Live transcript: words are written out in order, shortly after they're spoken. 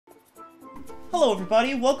Hello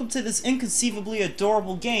everybody, welcome to this inconceivably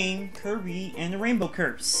adorable game, Kirby and the Rainbow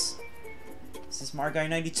Curse. This is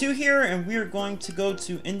Marguy92 here, and we are going to go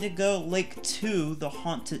to Indigo Lake 2, the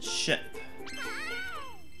haunted ship.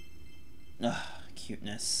 Ugh,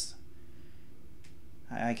 cuteness.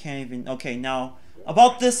 I can't even... Okay, now,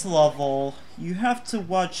 about this level, you have to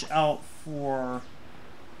watch out for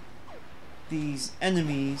these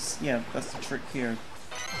enemies. Yeah, that's the trick here.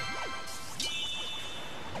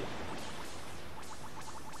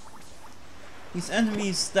 These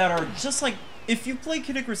enemies that are just like, if you play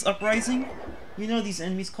Kid Icarus Uprising, you know these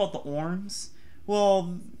enemies called the Ornes?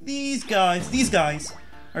 Well, these guys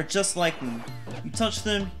are just like me. You touch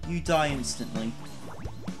them, you die instantly.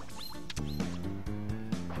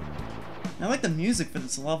 I like the music for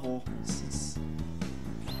this level. It's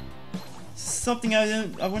something I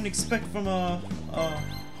wouldn't expect from a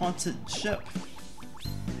haunted ship,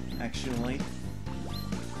 actually.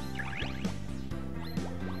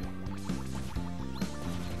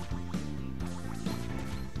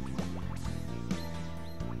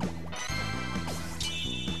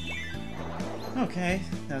 Okay,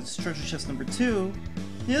 that's treasure chest number 2.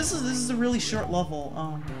 Yeah, this is a really short level.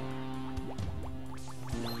 Oh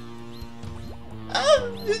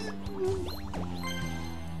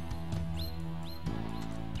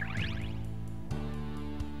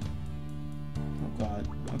god,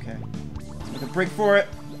 okay. Let's make a break for it.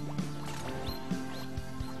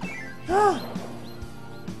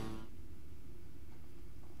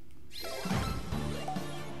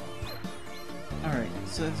 Alright,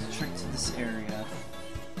 so there's a trick to this area.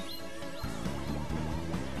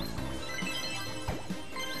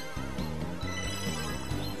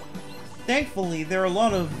 Thankfully, there are a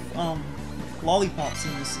lot of lollipops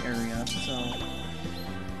in this area, so...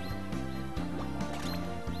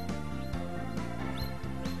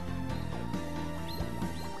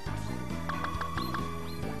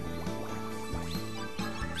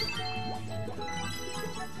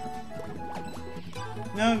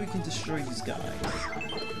 Now we can destroy these guys.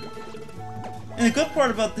 And the good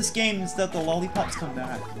part about this game is that the lollipops come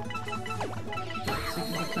back. So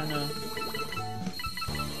you can kind of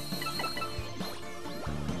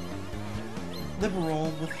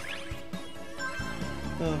liberal with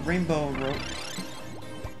the rainbow rope.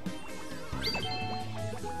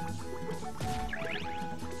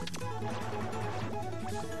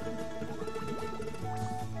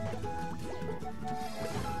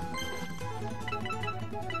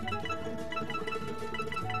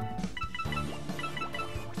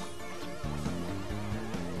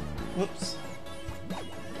 Whoops.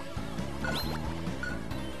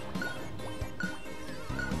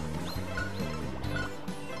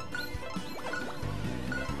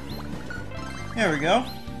 There we go.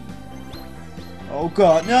 Oh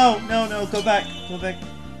god, no, no, no, go back, go back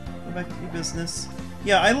to your business.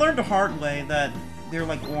 Yeah, I learned the hard way that they're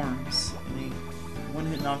like worms.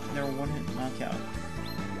 They're a one-hit knockout.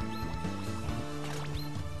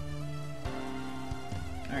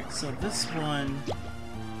 Alright, so this one...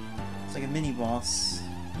 It's like a mini-boss.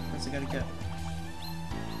 First I gotta get...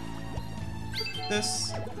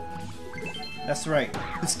 this. That's right.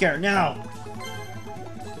 Let's scare it now!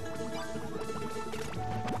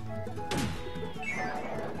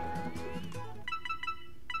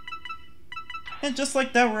 And just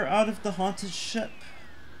like that, we're out of the haunted ship.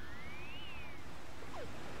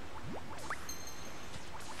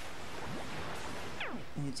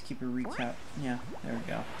 I need to keep a recap. Yeah, there we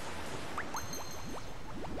go.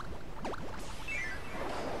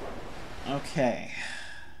 Okay,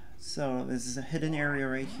 so this is a hidden area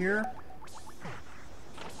right here.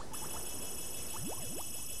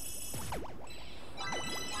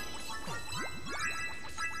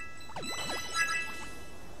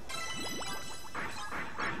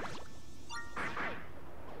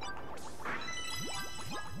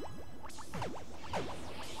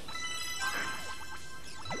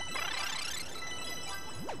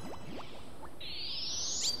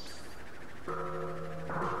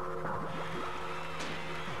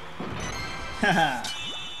 Haha!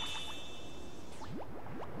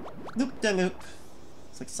 Loop-de-loop.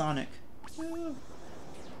 It's like Sonic. I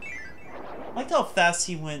liked how fast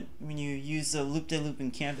he went when you used the loop-de-loop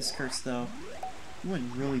in Canvas Curse, though. He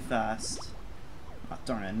went really fast. Oh,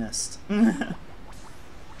 darn, I missed.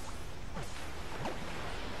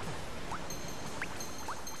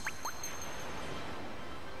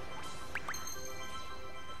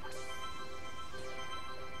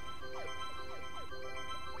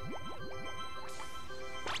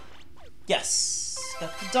 Yes!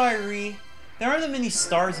 Got the diary. There aren't that many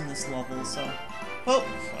stars in this level, so... Oh,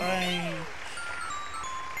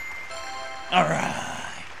 Alright.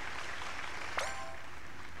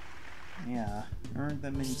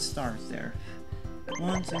 have that many stars there.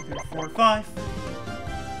 1, 2, 3, 4, 5.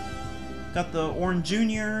 Got the Orne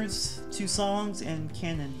Juniors, 2 songs, and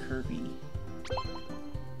Canon Kirby.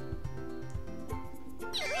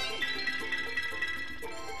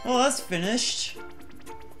 Well, that's finished.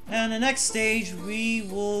 And the next stage, we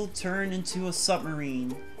will turn into a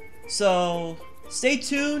submarine. So, stay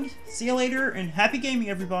tuned, see you later, and happy gaming,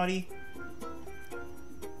 everybody!